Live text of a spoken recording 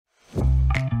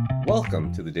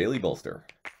Welcome to the Daily Bolster.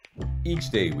 Each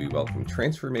day we welcome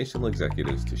transformational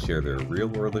executives to share their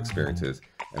real-world experiences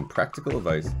and practical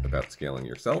advice about scaling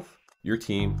yourself, your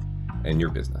team, and your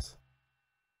business.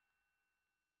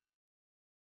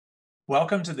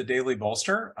 Welcome to the Daily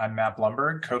Bolster. I'm Matt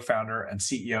Blumberg, co-founder and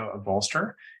CEO of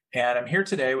Bolster, and I'm here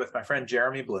today with my friend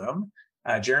Jeremy Bloom.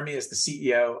 Jeremy is the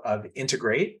CEO of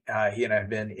Integrate. He and I have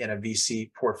been in a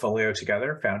VC portfolio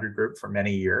together, Foundry Group, for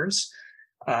many years.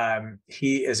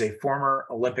 He is a former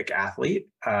Olympic athlete,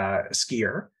 a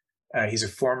skier. He's a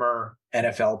former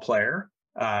NFL player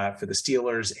for the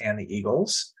Steelers and the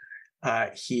Eagles.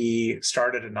 He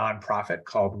started a nonprofit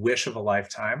called Wish of a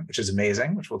Lifetime, which is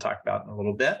amazing, which we'll talk about in a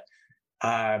little bit.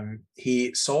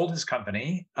 He sold his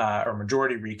company, or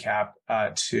majority recap,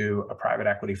 to a private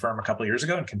equity firm a couple of years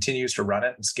ago and continues to run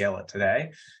it and scale it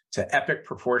today to epic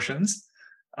proportions.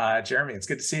 Jeremy, it's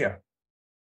good to see you.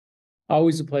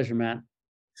 Always a pleasure, Matt.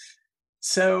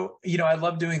 So, I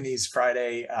love doing these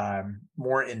Friday,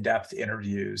 more in-depth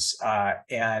interviews,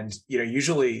 and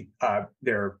usually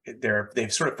they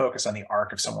sort of focus on the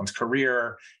arc of someone's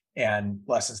career and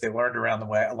lessons they learned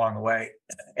along the way,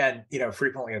 and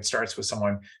frequently it starts with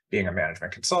someone being a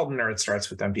management consultant, or it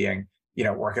starts with them being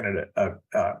working at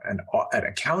an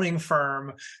accounting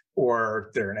firm, or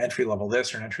they're an entry level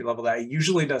this or an entry level that. It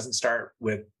usually doesn't start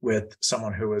with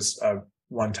someone who was a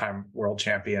one-time world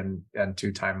champion and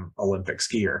two-time Olympic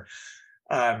skier.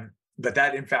 But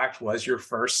that, in fact, was your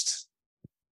first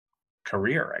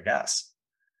career, I guess.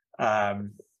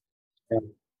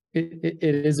 It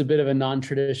is a bit of a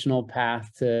non-traditional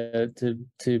path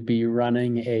to be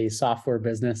running a software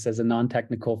business as a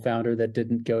non-technical founder that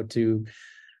didn't go to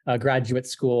graduate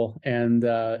school, and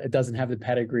it doesn't have the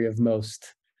pedigree of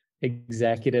most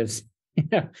executives in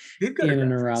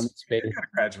and around the space. You got to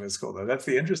graduate school, though. That's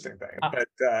the interesting thing.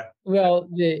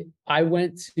 I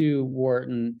went to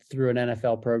Wharton through an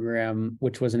NFL program,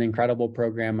 which was an incredible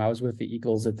program. I was with the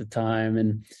Eagles at the time,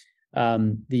 and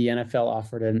the NFL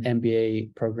offered an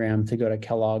MBA program to go to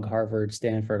Kellogg, Harvard,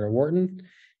 Stanford, or Wharton,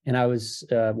 and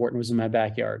Wharton was in my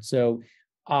backyard. So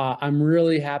I'm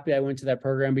really happy I went to that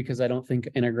program, because I don't think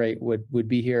Integrate would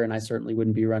be here, and I certainly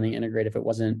wouldn't be running Integrate if it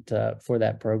wasn't for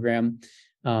that program.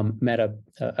 Met a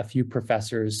fefew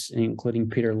professors, including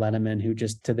Peter Lenneman, who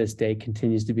just to this day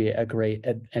continues to be a great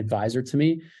advisor to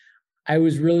me. I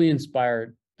was really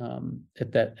inspired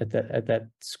at that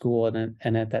school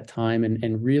and at that time,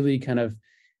 and really kind of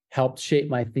helped shape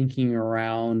my thinking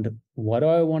around what do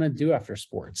I want to do after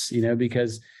sports,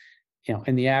 because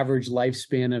in the average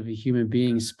lifespan of a human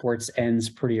being, sports ends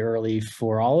pretty early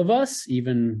for all of us,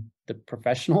 even the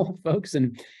professional folks.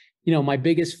 And my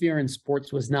biggest fear in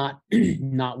sports was not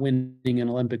winning an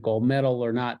Olympic gold medal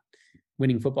or not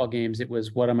winning football games. It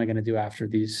was, what am I going to do after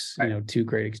these, two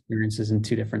great experiences in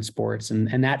two different sports?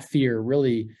 And that fear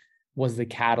really was the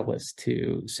catalyst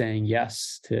to saying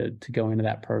yes to go into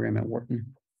that program at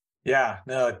Wharton. Yeah,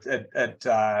 no,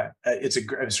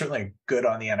 it's certainly good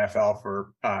on the NFL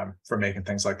for making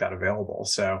things like that available.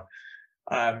 So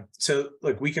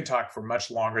look, we could talk for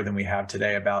much longer than we have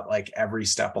today about like every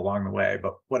step along the way.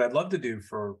 But what I'd love to do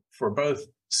for both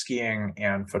skiing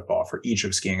and football, for each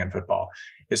of skiing and football,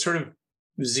 is sort of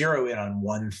zero in on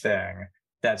one thing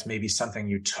that's maybe something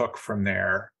you took from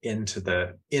there into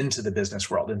the business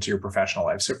world, into your professional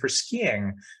life. So for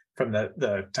skiing, from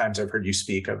the times I've heard you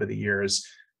speak over the years,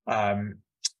 my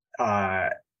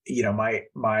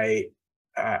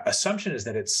assumption is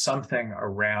that it's something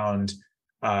around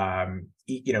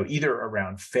either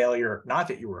around failure, not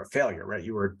that you were a failure, right?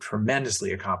 You were a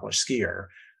tremendously accomplished skier,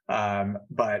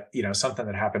 but something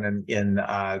that happened in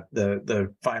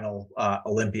the final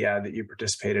Olympiad that you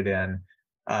participated in,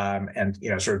 and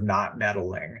sort of not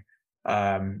medaling.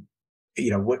 How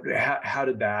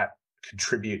did that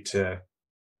contribute to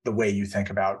the way you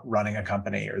think about running a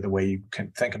company, or the way you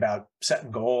can think about setting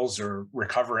goals or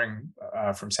recovering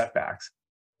from setbacks?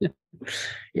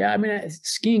 Yeah, I mean,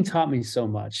 skiing taught me so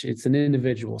much. It's an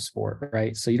individual sport,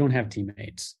 right? So you don't have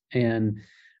teammates, and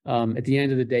at the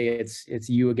end of the day, it's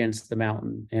you against the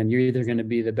mountain, and you're either going to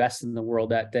be the best in the world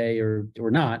that day or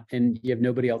not, and you have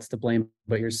nobody else to blame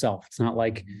but yourself. It's not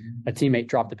like a teammate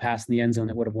dropped a pass in the end zone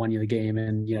that would have won you the game,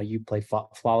 and you play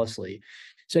flawlessly.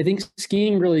 So I think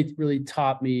skiing really, really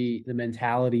taught me the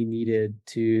mentality needed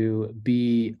to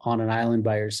be on an island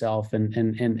by yourself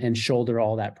and shoulder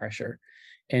all that pressure,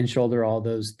 and shoulder all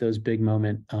those big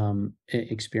moment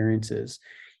experiences.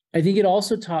 I think it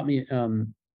also taught me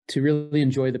to really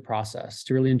enjoy the process,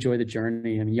 to really enjoy the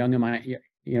journey. I mean, when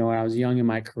I was young in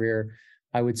my career,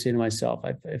 I would say to myself,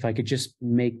 if I could just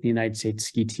make the United States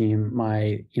ski team,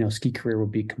 my ski career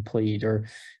would be complete. Or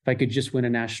if I could just win a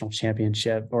national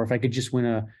championship, or if I could just win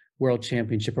a world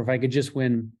championship, or if I could just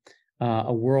win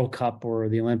a World Cup or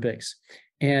the Olympics.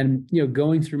 And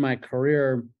going through my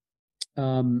career,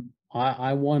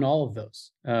 I won all of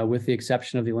those, with the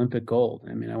exception of the Olympic gold.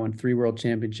 I mean, I won 3 world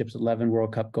championships, 11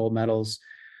 World Cup gold medals.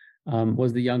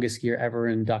 Was the youngest skier ever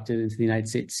inducted into the United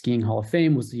States Skiing Hall of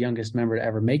Fame, was the youngest member to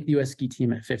ever make the U.S. ski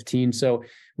team at 15. So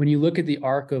when you look at the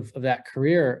arc of that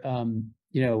career,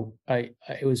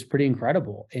 it was pretty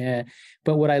incredible.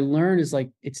 But what I learned is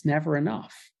it's never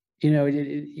enough.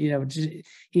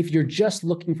 If you're just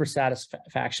looking for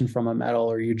satisfaction from a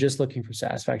medal, or you're just looking for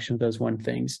satisfaction with those one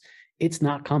things, it's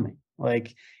not coming.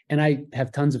 And I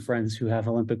have tons of friends who have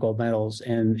Olympic gold medals,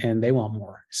 and they want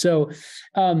more. So,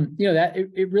 that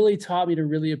it really taught me to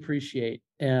really appreciate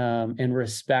and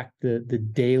respect the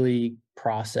daily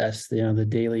process, the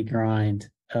daily grind,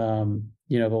 of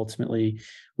ultimately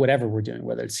whatever we're doing,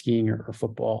 whether it's skiing or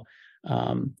football,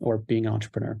 or being an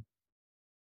entrepreneur.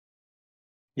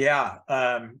 Yeah,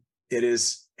 it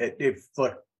is.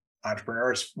 Look,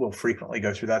 entrepreneurs will frequently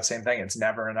go through that same thing. It's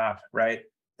never enough, right?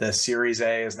 The Series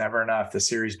A is never enough. The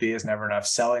Series B is never enough.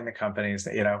 Selling the companies,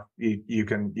 you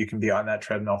can be on that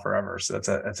treadmill forever. So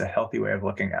that's a healthy way of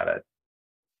looking at it.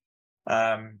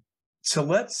 So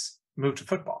let's move to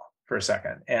football for a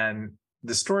second. And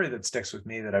the story that sticks with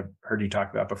me that I've heard you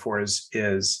talk about before is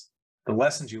the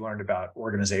lessons you learned about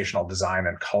organizational design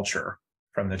and culture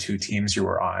from the 2 teams you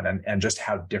were on, and just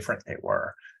how different they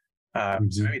were.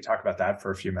 So maybe talk about that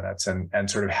for a few minutes,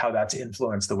 and sort of how that's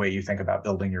influenced the way you think about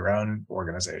building your own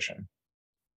organization.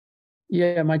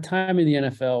 Yeah, my time in the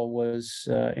NFL was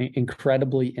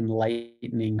incredibly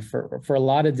enlightening for a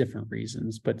lot of different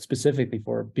reasons, but specifically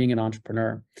for being an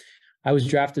entrepreneur. I was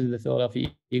drafted to the Philadelphia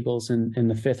Eagles in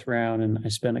the 5th round, and I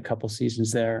spent a couple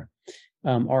seasons there.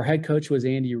 Our head coach was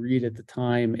Andy Reid at the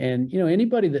time. And,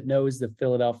 anybody that knows the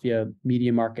Philadelphia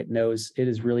media market knows it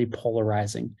is really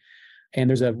polarizing. And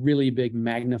there's a really big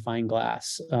magnifying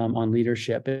glass on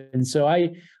leadership. And so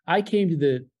I came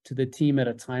to the team at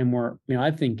a time where,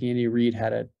 I think Andy Reid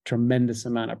had a tremendous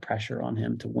amount of pressure on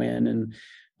him to win.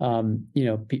 And,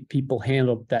 people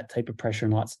handled that type of pressure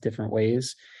in lots of different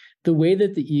ways. The way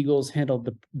that the Eagles handled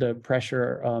the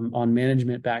pressure on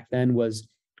management back then was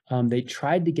they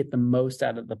tried to get the most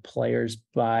out of the players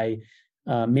by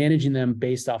managing them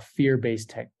based off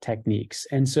fear-based techniques.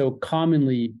 And so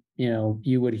commonly,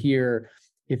 you would hear,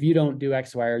 if you don't do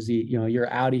X, Y, or Z,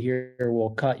 you're out of here,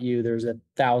 we'll cut you. There's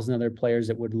 1,000 other players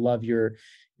that would love your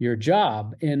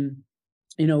job. And,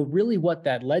 really what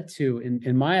that led to,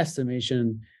 in my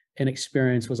estimation and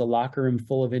experience, was a locker room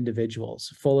full of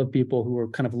individuals, full of people who were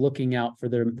kind of looking out for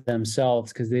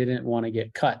themselves because they didn't want to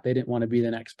get cut. They didn't want to be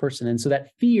the next person. And so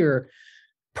that fear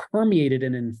permeated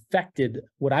and infected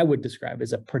what I would describe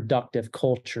as a productive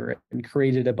culture, and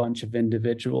created a bunch of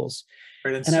individuals.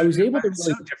 Right, and I was able to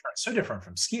really, so different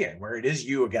from skiing, where it is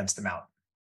you against the mountain.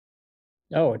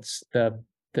 Oh, it's the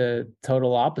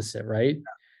total opposite, right?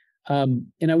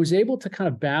 And I was able to kind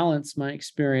of balance my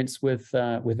experience with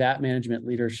that management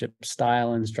leadership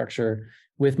style and structure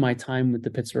with my time with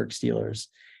the Pittsburgh Steelers.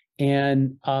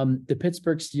 And the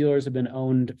Pittsburgh Steelers have been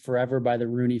owned forever by the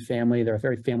Rooney family. They're a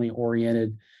very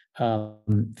family-oriented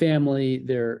family.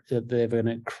 They have an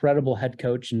incredible head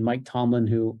coach in Mike Tomlin,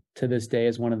 who to this day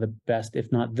is one of the best,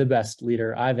 if not the best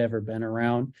leader I've ever been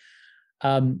around.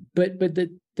 But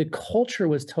the culture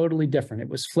was totally different. It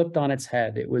was flipped on its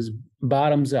head. It was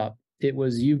bottoms up. It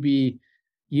was you be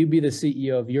the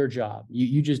CEO of your job.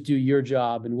 You just do your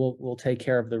job, and we'll take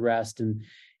care of the rest. And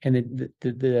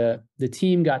the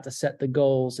team got to set the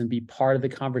goals and be part of the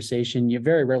conversation. You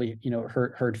very rarely,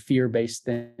 heard fear-based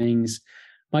things.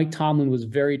 Mike Tomlin was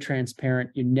very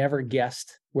transparent. You never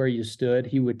guessed where you stood.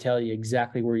 He would tell you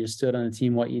exactly where you stood on the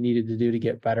team, what you needed to do to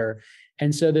get better.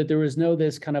 And so that there was no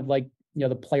this kind of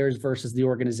the players versus the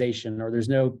organization, or there's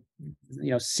no,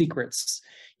 secrets.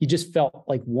 You just felt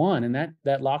like one, and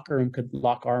that locker room could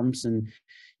lock arms. And,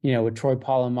 with Troy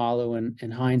Polamalu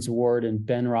and Heinz Ward and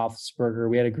Ben Roethlisberger,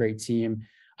 we had a great team.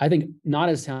 I think not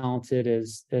as talented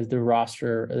as the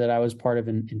roster that I was part of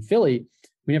in Philly.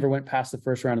 We never went past the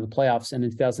first round of the playoffs. And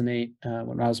in 2008,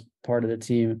 when I was part of the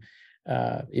team,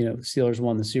 the Steelers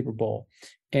won the Super Bowl.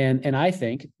 And I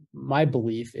think my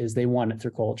belief is they won it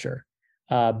through culture.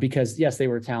 Because yes, they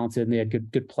were talented and they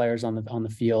had good players on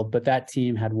the field, but that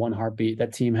team had one heartbeat.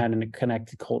 That team had a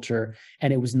connected culture,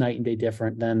 and it was night and day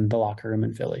different than the locker room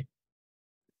in Philly.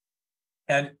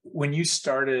 And when you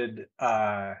started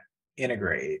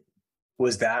Integrate,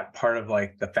 was that part of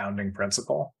the founding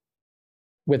principle?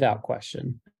 Without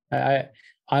question.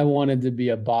 I wanted to be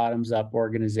a bottoms up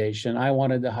organization. I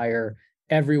wanted to hire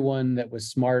everyone that was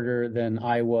smarter than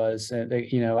I was.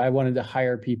 I wanted to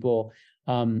hire people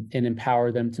and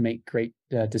empower them to make great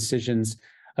decisions.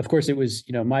 Of course, it was,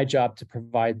 my job to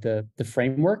provide the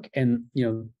framework and,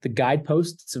 the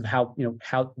guideposts of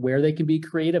where they can be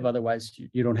creative. Otherwise,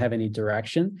 you don't have any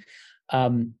direction.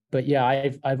 But yeah,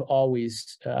 I've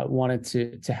always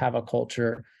wanted to have a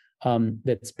culture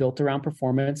that's built around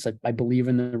performance. I believe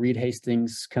in the Reed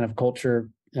Hastings kind of culture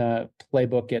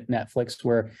playbook at Netflix,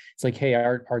 where it's like, hey,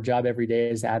 our job every day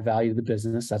is to add value to the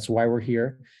business. That's why we're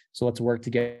here. So let's work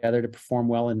together to perform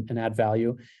well and add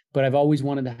value. But I've always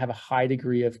wanted to have a high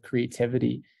degree of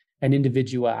creativity and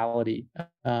individuality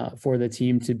for the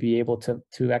team to be able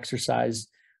to exercise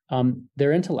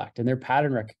their intellect and their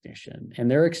pattern recognition and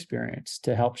their experience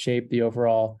to help shape the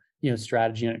overall,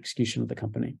 strategy and execution of the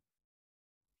company.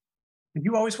 Did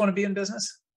you always want to be in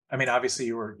business? I mean, obviously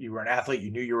you were an athlete,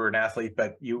 you knew you were an athlete,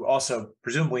 but you also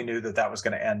presumably knew that was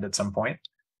going to end at some point.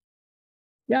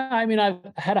 Yeah, I mean, I've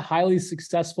had a highly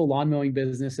successful lawn mowing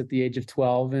business at the age of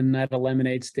 12 and at a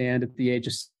lemonade stand at the age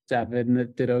of 7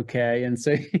 that did okay. And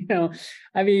so,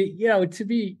 to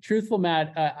be truthful,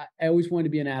 Matt, I always wanted to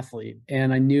be an athlete.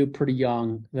 And I knew pretty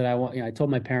young that I told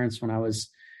my parents when I was,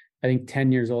 I think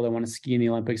 10 years old, I want to ski in the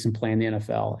Olympics and play in the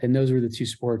NFL. And those were the two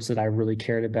sports that I really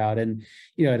cared about. And,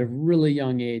 at a really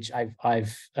young age, I've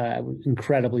was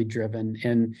incredibly driven.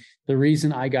 And the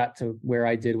reason I got to where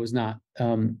I did was not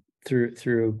through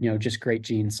just great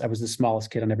genes. I was the smallest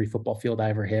kid on every football field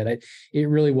I ever hit. It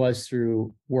really was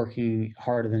through working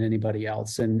harder than anybody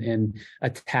else and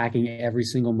attacking every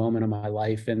single moment of my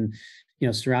life and,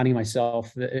 surrounding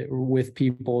myself with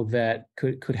people that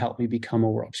could help me become a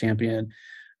world champion.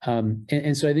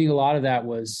 And so I think a lot of that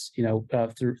was,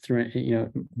 through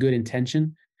good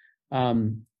intention.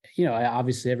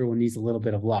 Obviously everyone needs a little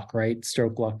bit of luck, right?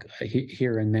 Stroke luck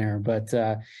here and there. But,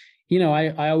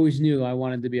 I always knew I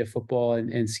wanted to be a football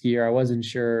and skier. I wasn't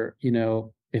sure,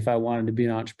 if I wanted to be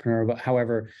an entrepreneur. But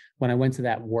however, when I went to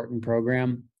that Wharton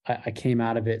program, I came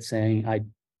out of it saying I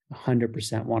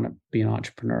 100% want to be an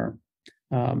entrepreneur.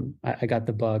 I got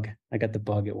the bug. I got the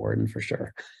bug at Wharton for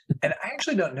sure. And I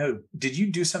actually don't know, did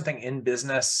you do something in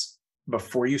business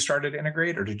before you started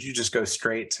Integrate, or did you just go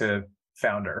straight to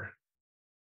founder?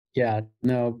 Yeah,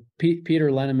 no, Peter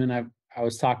Lenneman, I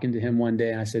was talking to him one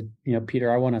day and I said, Peter,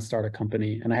 I want to start a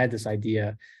company. And I had this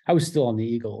idea. I was still on the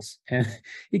Eagles and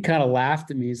he kind of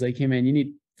laughed at me. He's like, hey man, you need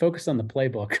to focus on the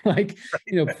playbook,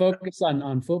 focus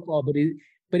on football. But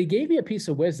he gave me a piece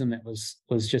of wisdom that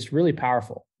was just really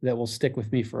powerful that will stick with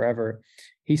me forever.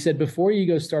 He said, before you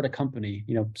go start a company,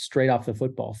 straight off the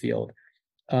football field,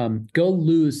 go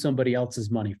lose somebody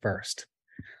else's money first.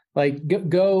 Like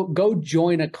go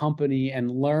join a company and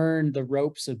learn the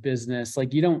ropes of business.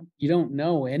 Like you don't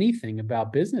know anything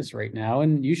about business right now,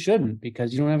 and you shouldn't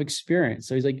because you don't have experience.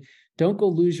 So he's like, don't go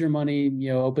lose your money,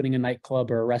 opening a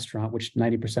nightclub or a restaurant, which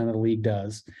 90% of the league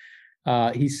does.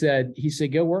 He said,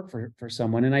 go work for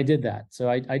someone. And I did that. So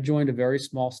I joined a very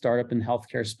small startup in the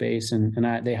healthcare space and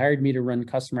they hired me to run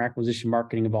customer acquisition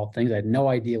marketing of all things. I had no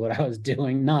idea what I was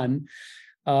doing, none.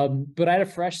 But I had a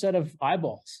fresh set of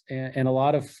eyeballs and a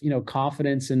lot of,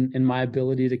 confidence in my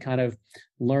ability to kind of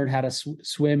learn how to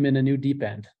swim in a new deep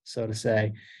end, so to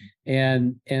say.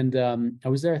 And I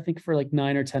was there, I think, for like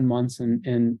 9 or 10 months,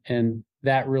 and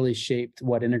that really shaped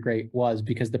what Integrate was,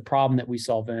 because the problem that we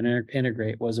solved in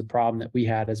Integrate was a problem that we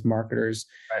had as marketers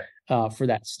for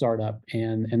that startup,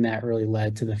 and that really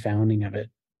led to the founding of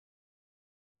it.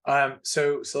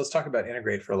 So let's talk about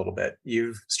Integrate for a little bit.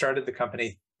 You've started the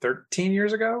company 13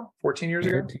 years ago, 14 years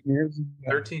ago?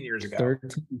 13 years ago.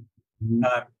 13.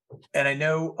 And I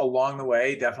know along the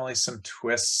way, definitely some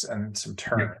twists and some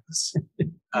turns.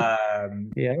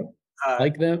 Yeah.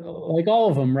 Like all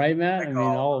of them, right, Matt? Like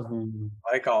all of them.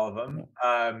 Like all of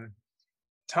them.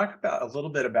 Talk about a little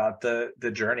bit about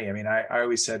the journey. I mean, I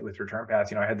always said with Return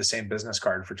Path, I had the same business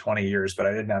card for 20 years, but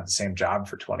I didn't have the same job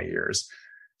for 20 years.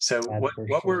 So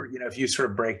what were, if you sort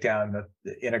of break down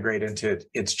the Integrate into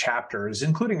its chapters,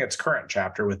 including its current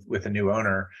chapter with a new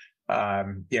owner,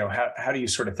 how do you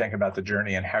sort of think about the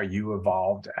journey and how you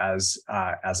evolved as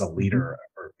a leader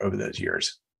over those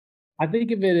years? I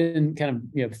think of it in kind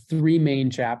of, 3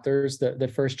 main chapters.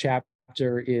 The first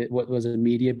chapter is what was a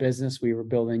media business. We were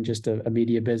building just a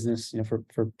media business, for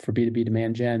B2B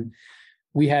demand gen.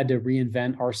 We had to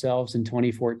reinvent ourselves in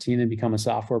 2014 and become a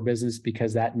software business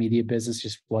because that media business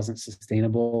just wasn't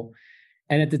sustainable.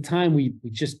 And at the time, we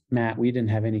Matt, we didn't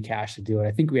have any cash to do it.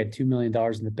 I think we had $2 million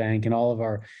in the bank, and all of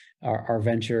our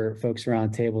venture folks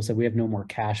around the table said, we have no more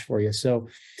cash for you. So,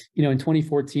 in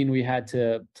 2014, we had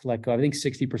to let go, I think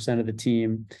 60% of the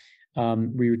team.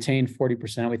 We retained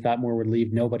 40%. We thought more would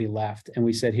leave. Nobody left. And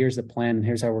we said, here's the plan, and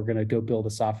here's how we're going to go build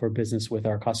a software business with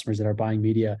our customers that are buying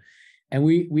media. And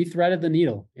we threaded the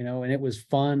needle, and it was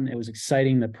fun. It was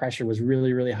exciting. The pressure was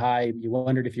really, really high. You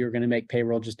wondered if you were going to make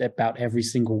payroll just about every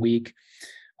single week.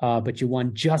 But you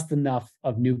won just enough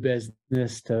of new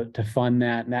business to fund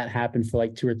that. And that happened for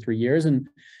like 2 or 3 years. And,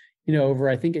 over,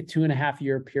 I think, a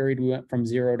 2.5-year period, we went from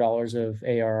 $0 of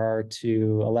ARR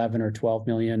to 11 or 12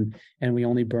 million, and we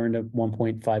only burned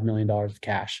 $1.5 million of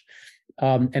cash.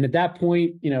 And at that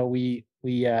point, we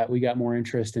got more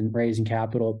interest in raising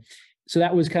capital. So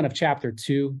that was kind of chapter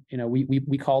 2.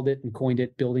 We called it and coined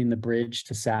it "Building the Bridge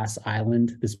to SaaS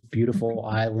Island," this beautiful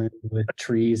island with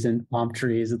trees and palm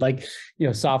trees. Like,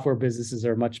 software businesses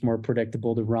are much more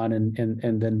predictable to run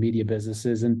and than media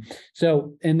businesses. And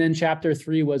then chapter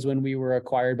 3 was when we were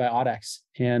acquired by Audex.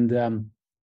 And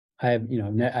I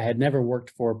had never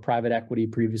worked for private equity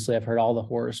previously. I've heard all the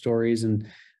horror stories, and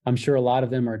I'm sure a lot of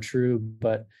them are true,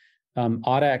 but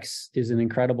Audex is an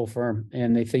incredible firm,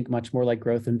 and they think much more like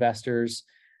growth investors.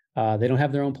 They don't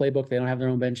have their own playbook. They don't have their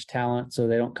own bench talent. So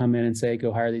they don't come in and say,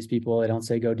 go hire these people. They don't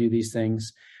say, go do these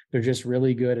things. They're just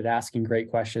really good at asking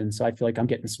great questions. So I feel like I'm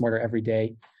getting smarter every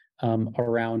day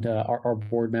around our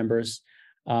board members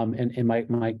and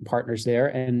my partners there.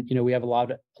 And, we have a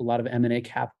lot of M&A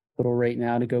capital right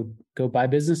now to go buy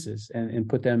businesses and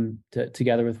put them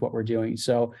together with what we're doing.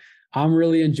 So I'm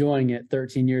really enjoying it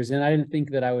 13 years in. I didn't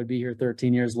think that I would be here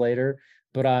 13 years later,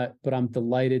 but I'm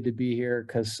delighted to be here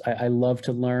because I love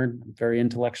to learn. I'm very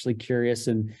intellectually curious.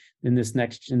 And in this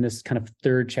kind of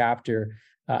third chapter,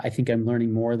 I think I'm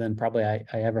learning more than probably I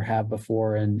ever have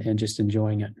before, and just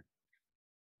enjoying it.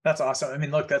 That's awesome. I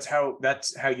mean, look, that's how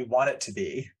you want it to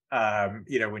be.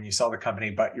 When you sell the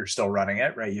company, but you're still running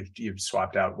it, right? You've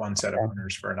swapped out one set of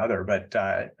owners for another, but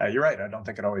you're right. I don't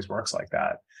think it always works like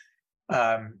that.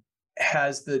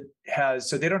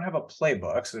 So they don't have a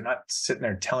playbook, so they're not sitting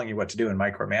there telling you what to do and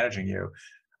micromanaging you.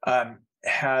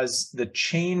 Has the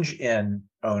change in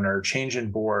owner, change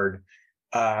in board,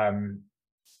 and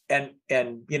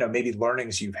maybe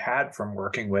learnings you've had from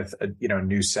working with a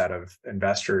new set of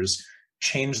investors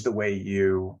change the way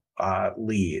you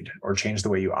lead, or change the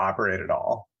way you operate at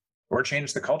all, or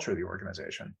change the culture of the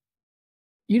organization?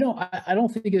 I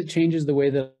don't think it changes the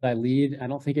way that I lead. I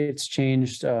don't think it's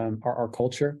changed our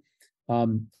culture.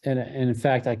 And in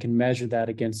fact, I can measure that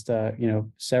against,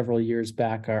 several years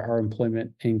back, our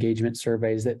employment engagement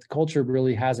surveys, that the culture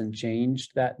really hasn't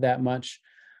changed that much.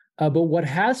 But what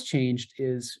has changed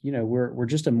is, we're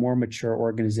just a more mature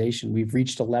organization. We've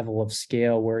reached a level of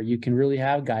scale where you can really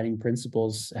have guiding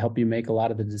principles help you make a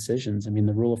lot of the decisions. I mean,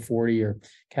 the rule of 40 or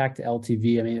CAC to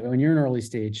LTV. I mean, when you're an early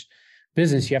stage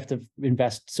business, you have to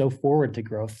invest so forward to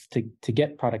growth to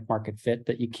get product market fit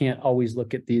that you can't always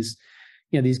look at these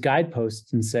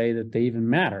guideposts and say that they even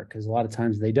matter, because a lot of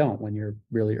times they don't when you're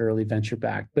really early venture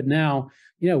backed. But now,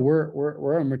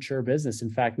 we're a mature business.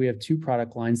 In fact, we have 2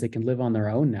 product lines that can live on their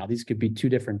own now. These could be 2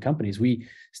 different companies. We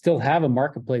still have a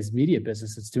marketplace media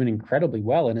business that's doing incredibly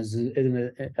well and is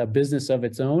in a business of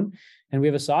its own, and we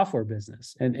have a software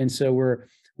business. And so we're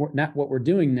not, what we're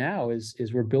doing now is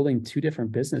we're building 2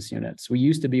 different business units. We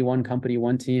used to be one company,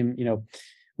 one team,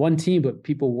 but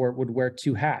people would wear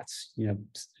 2 hats,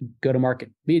 go to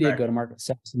market media, right, go to market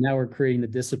sales. And now we're creating the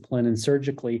discipline and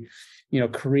surgically,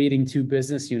 creating 2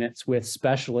 business units with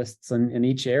specialists in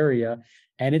each area.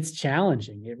 And it's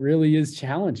challenging. It really is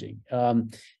challenging.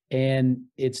 And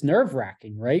it's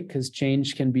nerve-wracking, right? Because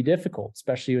change can be difficult,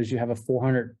 especially as you have a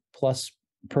 400+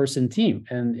 person team.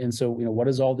 And so, what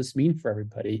does all this mean for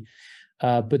everybody?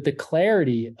 But the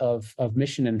clarity of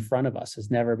mission in front of us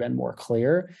has never been more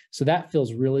clear. So that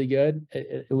feels really good.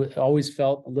 It always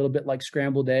felt a little bit like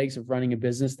scrambled eggs of running a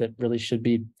business that really should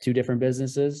be 2 different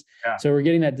businesses. Yeah. So we're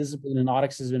getting that discipline, and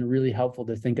Audex has been really helpful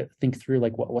to think through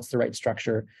like what's the right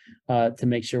structure to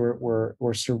make sure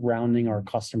we're surrounding our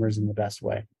customers in the best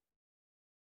way.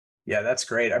 Yeah, that's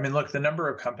great. I mean, look, the number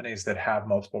of companies that have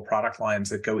multiple product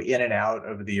lines that go in and out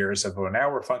over the years of,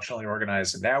 now we're functionally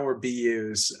organized and now we're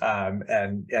BUs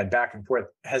and back and forth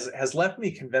has left me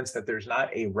convinced that there's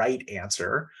not a right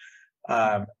answer,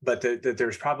 but that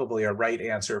there's probably a right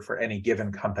answer for any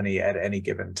given company at any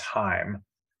given time.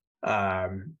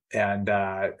 That's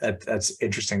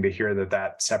interesting to hear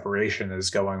that separation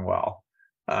is going well.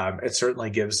 It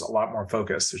certainly gives a lot more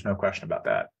focus. There's no question about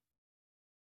that.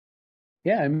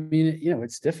 Yeah, I mean,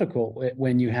 it's difficult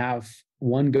when you have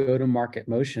one go-to-market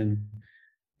motion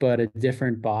but a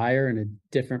different buyer and a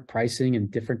different pricing and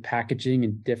different packaging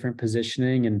and different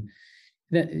positioning. And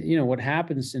then, what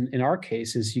happens in our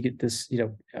case is you get this,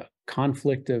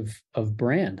 conflict of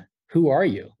brand. Who are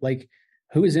you? Like,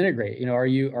 who is Integrate? Are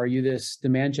you this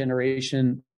demand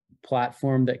generation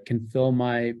platform that can fill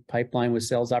my pipeline with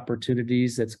sales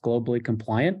opportunities that's globally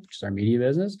compliant, which is our media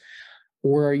business?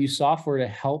 Or are you software to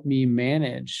help me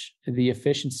manage the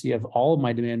efficiency of all of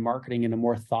my demand marketing in a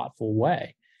more thoughtful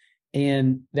way?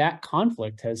 And that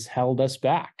conflict has held us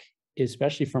back,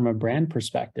 especially from a brand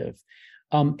perspective,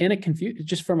 and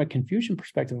just from a confusion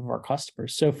perspective of our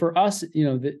customers. So for us,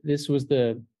 this was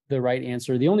the right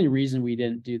answer. The only reason we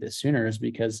didn't do this sooner is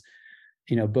because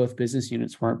both business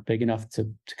units weren't big enough to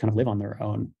kind of live on their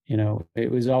own.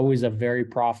 It was always a very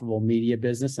profitable media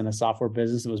business and a software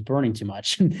business that was burning too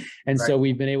much. And right. So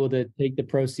we've been able to take the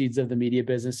proceeds of the media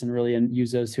business and really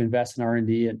use those to invest in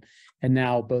R&D. And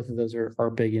now both of those are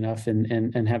big enough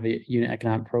and have a unit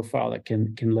economic profile that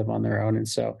can live on their own. And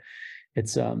so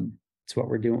it's what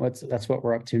we're doing. That's what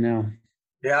we're up to now.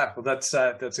 Yeah, well, that's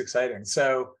exciting.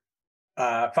 So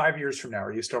 5 years from now,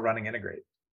 are you still running Integrate?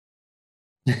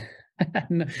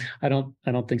 No, I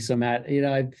don't think so, Matt.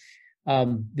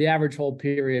 The average hold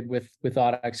period with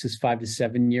Audax is 5 to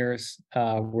 7 years.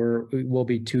 We'll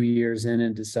be 2 years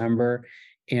in December.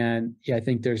 And yeah, I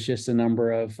think there's just a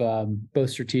number of both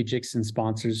strategics and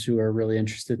sponsors who are really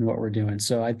interested in what we're doing.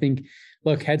 So I think,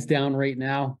 look, heads down right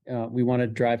now. We want to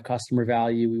drive customer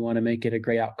value. We want to make it a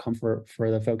great outcome for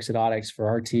the folks at Audax, for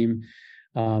our team,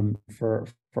 for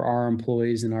our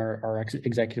employees and our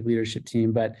executive leadership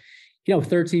team. But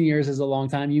 13 years is a long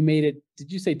time. You made it,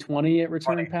 did you say 20 at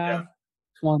Return Path? Yeah.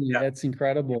 20, yeah. That's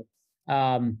incredible.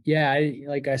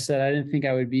 Like I said, I didn't think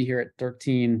I would be here at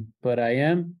 13, but I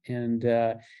am. And,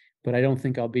 but I don't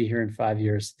think I'll be here in 5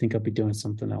 years. I think I'll be doing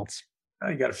something else. Oh,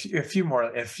 you got a few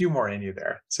more in you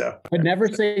there. So I'd never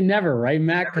say never, right,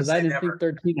 Matt? Because I didn't think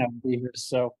 13 I would be here.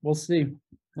 So we'll see.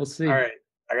 All right.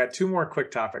 I got 2 more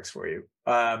quick topics for you.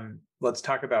 Let's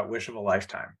talk about Wish of a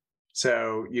Lifetime.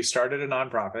 So you started a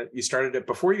nonprofit. You started it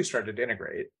before you started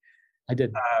Integrate. I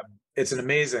did. It's an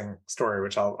amazing story,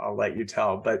 which I'll let you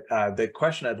tell. But the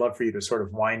question I'd love for you to sort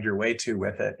of wind your way to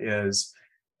with it is,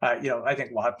 I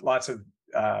think lots of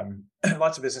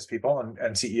business people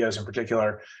and CEOs in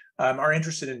particular are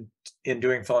interested in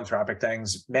doing philanthropic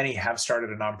things. Many have started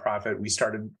a nonprofit. We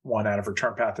started one out of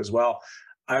Return Path as well.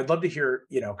 I'd love to hear,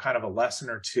 kind of a lesson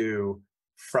or two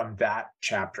from that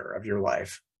chapter of your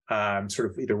life.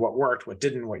 Sort of either what worked, what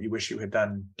didn't, what you wish you had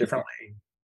done differently,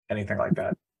 anything like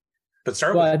that. But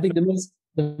I think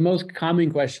the most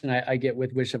common question I get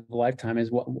with Wish of a Lifetime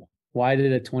is why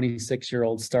did a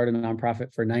 26-year-old start a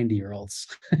nonprofit for 90-year-olds?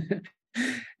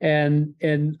 and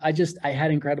I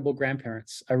had incredible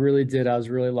grandparents. I really did. I was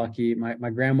really lucky. My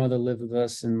grandmother lived with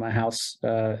us in my house,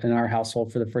 in our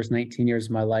household for the first 19 years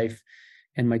of my life.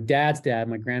 And my dad's dad,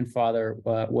 my grandfather,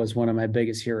 was one of my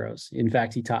biggest heroes. In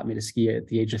fact, he taught me to ski at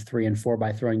the age of 3 and 4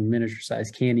 by throwing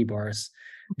miniature-sized candy bars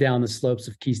down the slopes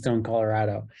of Keystone,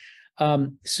 Colorado.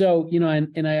 So,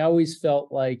 and I always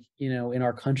felt like, in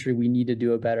our country, we need to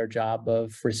do a better job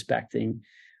of respecting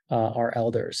our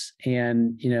elders.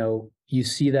 And, you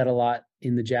see that a lot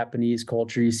in the Japanese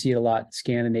culture. You see it a lot in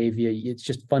Scandinavia. It's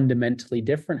just fundamentally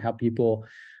different how people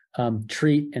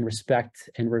treat and respect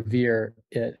and revere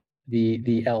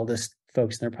the eldest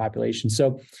folks in their population.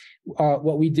 So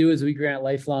what we do is we grant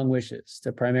lifelong wishes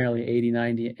to primarily 80,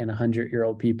 90, and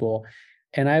 100-year-old people.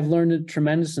 And I've learned a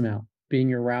tremendous amount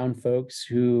being around folks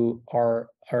who are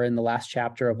in the last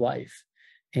chapter of life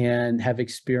and have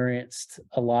experienced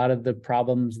a lot of the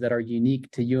problems that are unique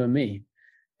to you and me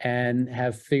and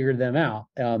have figured them out.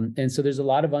 And so there's a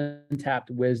lot of untapped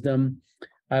wisdom.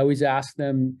 I always ask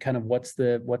them kind of what's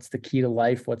the key to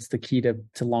life? What's the key to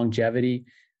longevity?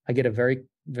 I get a very,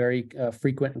 very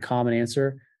frequent and common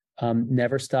answer.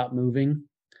 Never stop moving.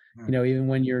 Even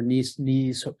when your knees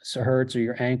hurts or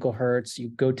your ankle hurts, you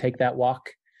go take that walk,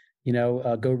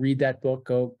 go read that book,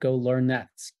 go learn that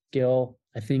skill.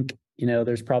 I think,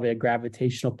 there's probably a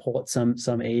gravitational pull at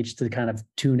some age to kind of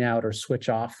tune out or switch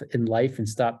off in life and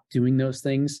stop doing those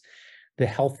things. The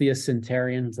healthiest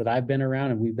centenarians that I've been around,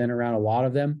 and we've been around a lot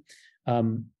of them,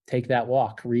 take that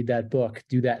walk, read that book,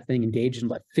 do that thing, engage,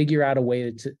 and figure out a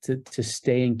way to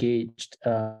stay engaged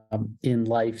in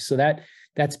life. So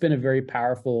that's been a very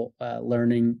powerful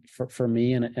learning for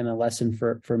me and a lesson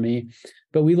for me.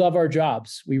 But we love our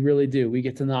jobs. We really do. We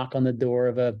get to knock on the door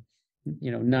of a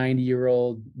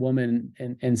 90-year-old woman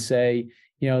and say,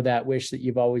 that wish that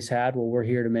you've always had, well, we're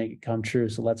here to make it come true.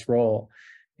 So let's roll.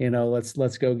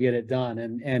 let's go get it done.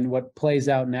 And what plays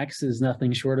out next is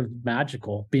nothing short of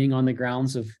magical. Being on the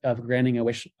grounds of granting a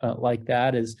wish like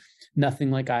that is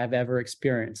nothing like I've ever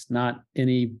experienced. Not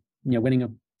any, winning a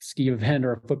ski event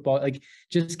or a football, like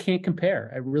just can't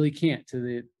compare. I really can't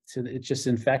it's just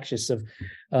infectious of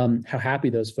how happy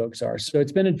those folks are. So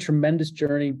it's been a tremendous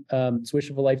journey. It's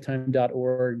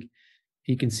wishofalifetime.org.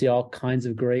 You can see all kinds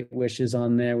of great wishes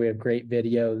on there. We have great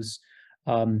videos.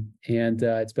 And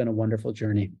it's been a wonderful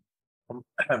journey.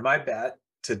 My bet,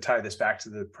 to tie this back to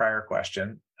the prior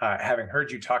question, having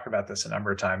heard you talk about this a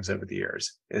number of times over the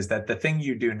years, is that the thing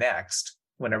you do next,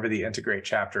 whenever the Integrate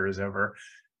chapter is over,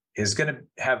 is going to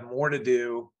have more to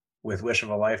do with Wish of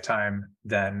a Lifetime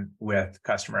than with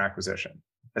customer acquisition.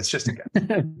 That's just a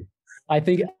guess. I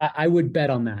think I would bet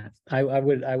on that. I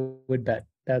would bet.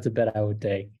 That's a bet I would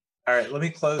take. All right, let me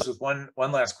close with one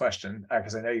last question,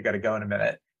 because I know you got to go in a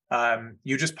minute.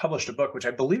 You just published a book, which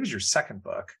I believe is your second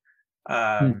book,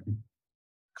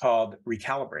 called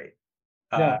Recalibrate.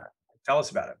 Tell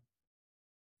us about it.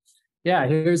 Yeah,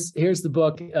 here's the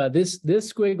book. This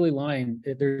squiggly line,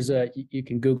 you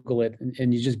can Google it,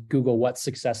 and you just Google what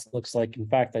success looks like. In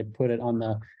fact, I put it on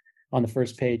the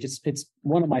first page. It's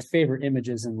one of my favorite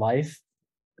images in life,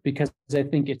 because I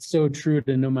think it's so true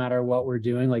to no matter what we're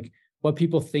doing, like what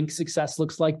people think success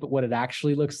looks like, but what it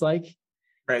actually looks like.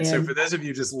 Right. So for those of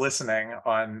you just listening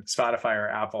on Spotify or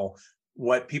Apple,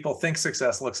 what people think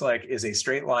success looks like is a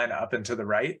straight line up and to the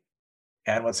right.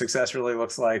 And what success really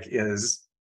looks like is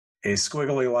a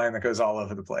squiggly line that goes all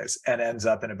over the place and ends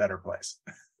up in a better place.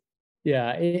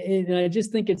 Yeah. And I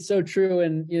just think it's so true.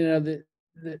 And,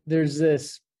 there's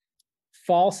this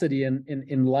falsity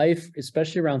in life,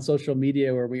 especially around social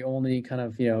media, where we only kind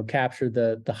of, capture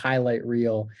the highlight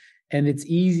reel. And it's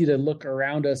easy to look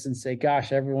around us and say,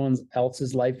 gosh, everyone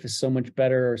else's life is so much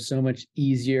better or so much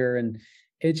easier. And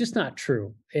it's just not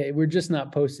true. We're just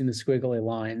not posting the squiggly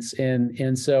lines.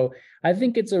 And so I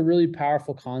think it's a really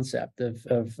powerful concept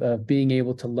of being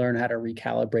able to learn how to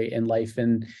recalibrate in life.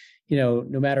 And, no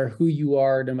matter who you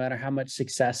are, no matter how much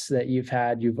success that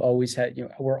you've always had,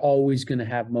 we're always going to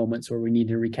have moments where we need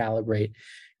to recalibrate.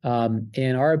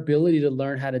 And our ability to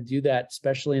learn how to do that,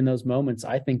 especially in those moments,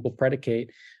 I think will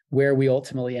predicate where we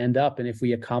ultimately end up and if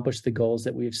we accomplish the goals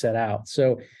that we've set out.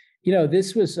 So,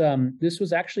 this was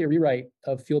actually a rewrite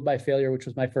of Fueled by Failure, which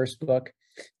was my first book,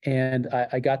 and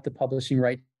I got the publishing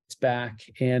rights back.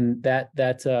 And that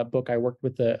book, I worked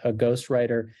with a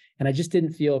ghostwriter, and I just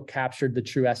didn't feel captured the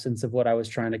true essence of what I was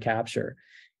trying to capture.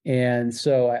 And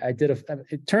so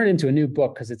it turned into a new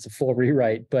book because it's a full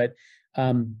rewrite. But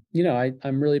I'm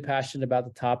really passionate about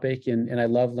the topic, and I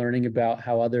love learning about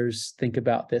how others think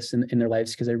about this in their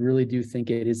lives, because I really do think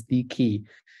it is the key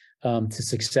to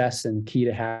success and key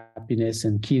to happiness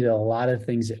and key to a lot of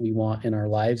things that we want in our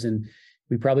lives. And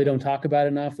we probably don't talk about it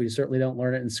enough. We certainly don't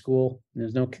learn it in school.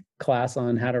 There's no class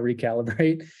on how to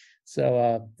recalibrate. So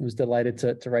I was delighted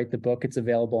to write the book. It's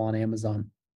available on Amazon.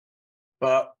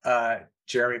 Well,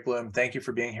 Jeremy Bloom, thank you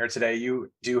for being here today.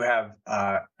 You do have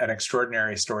an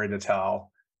extraordinary story to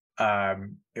tell.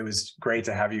 It was great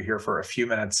to have you here for a few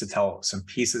minutes to tell some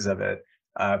pieces of it,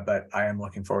 but I am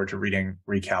looking forward to reading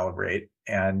Recalibrate.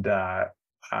 And,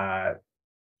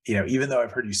 even though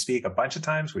I've heard you speak a bunch of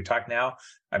times, we talk now,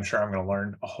 I'm sure I'm going to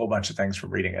learn a whole bunch of things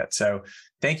from reading it. So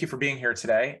thank you for being here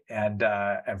today and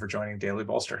for joining Daily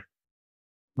Bolster.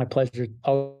 My pleasure.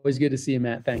 Always good to see you,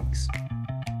 Matt. Thanks.